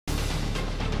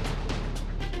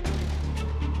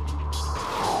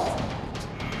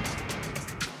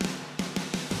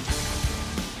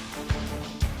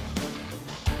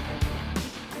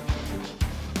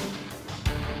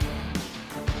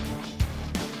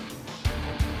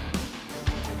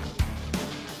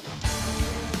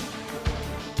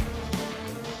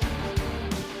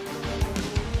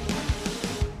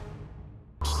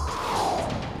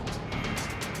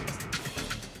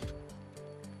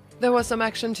There was some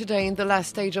action today in the last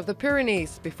stage of the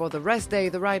Pyrenees. Before the rest day,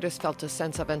 the riders felt a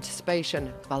sense of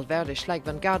anticipation. Valverde, Schleck,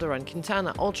 Van Garderen and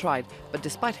Quintana all tried, but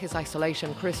despite his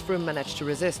isolation, Chris Froome managed to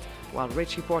resist, while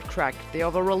Richie Porte cracked. The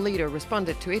overall leader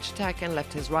responded to each attack and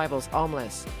left his rivals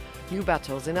armless. New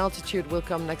battles in altitude will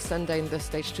come next Sunday in the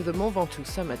stage to the Mont Ventoux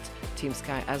summit. Team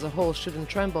Sky as a whole shouldn't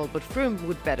tremble, but Froome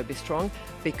would better be strong,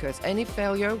 because any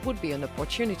failure would be an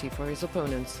opportunity for his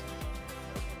opponents.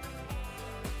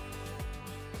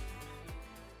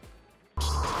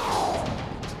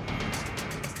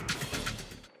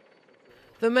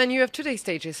 The menu of today's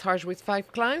stage is harsh with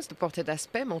 5 climbs: the Porte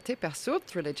d'Aspet, Montée, Persaud,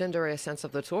 3 legendary ascents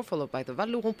of the Tour, followed by the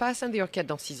Val-Louron Pass and the Orcade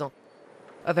d'Ancizan.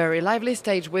 A very lively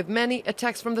stage with many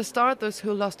attacks from the start. Those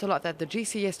who lost a lot at the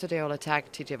GC yesterday all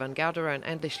attack, TJ Van Garderen and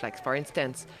Andy Schleck, for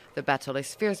instance. The battle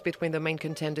is fierce between the main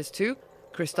contenders too.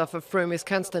 Christopher Froome is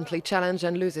constantly challenged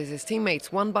and loses his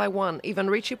teammates one by one.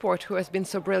 Even Richie Porte, who has been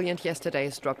so brilliant yesterday,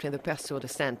 is dropped in the Persaud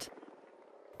descent.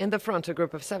 In the front, a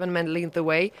group of 7 men lead the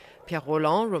way: Pierre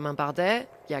Rolland, Romain Bardet,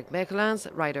 Jack Mechelen,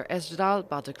 Ryder Esjedal,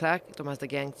 Bart de Klerk, Thomas de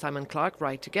Gendt, Simon Clark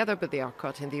ride together, but they are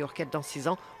caught in the Orcade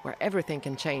d'Ancizan, where everything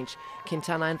can change.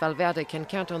 Quintana and Valverde can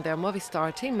count on their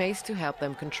Movistar teammates to help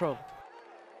them control.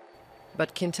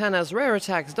 But Quintana's rare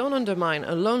attacks don't undermine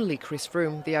a lonely Chris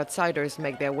Froome. The outsiders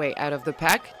make their way out of the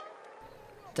pack.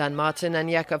 Dan Martin and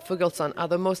Jakob Fuglsang are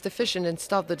the most efficient and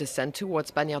stop the descent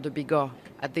towards Bagnères de Bigorre.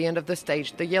 At the end of the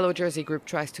stage, the yellow jersey group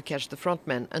tries to catch the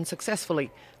frontmen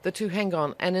unsuccessfully. The two hang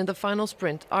on, and in the final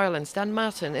sprint, Ireland's Dan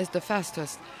Martin is the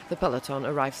fastest. The peloton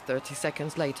arrives 30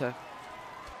 seconds later.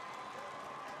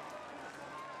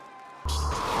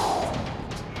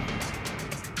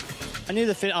 I knew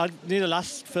the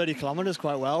last 30 kilometres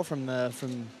quite well from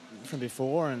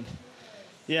before, and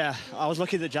yeah, I was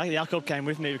lucky that Jakob came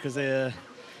with me, because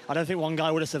I don't think one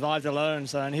guy would have survived alone.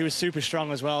 And he was super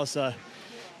strong as well. So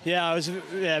yeah, I was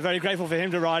very grateful for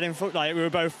him to ride in foot. Like, we were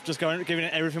both just giving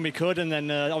it everything we could, and then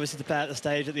obviously to play out the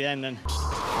stage at the end. And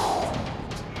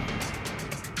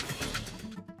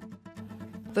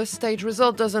the stage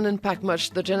result doesn't impact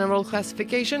much the general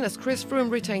classification, as Chris Froome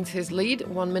retains his lead,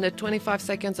 1 minute 25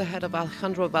 seconds ahead of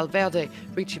Alejandro Valverde.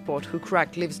 Richie Porte, who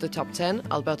cracked, leaves the top 10.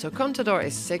 Alberto Contador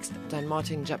is 6th. Dan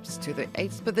Martin jumps to the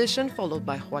 8th position, followed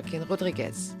by Joaquin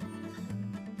Rodriguez.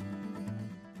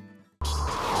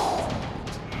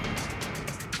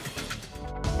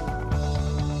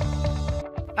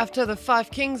 After the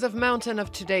 5 kings of mountain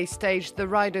of today's stage, the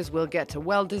riders will get a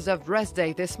well-deserved rest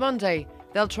day this Monday.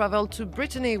 They'll travel to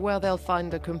Brittany, where they'll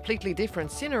find a completely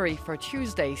different scenery for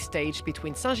Tuesday's stage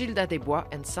between Saint-Gildas-des-Bois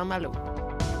and Saint-Malo.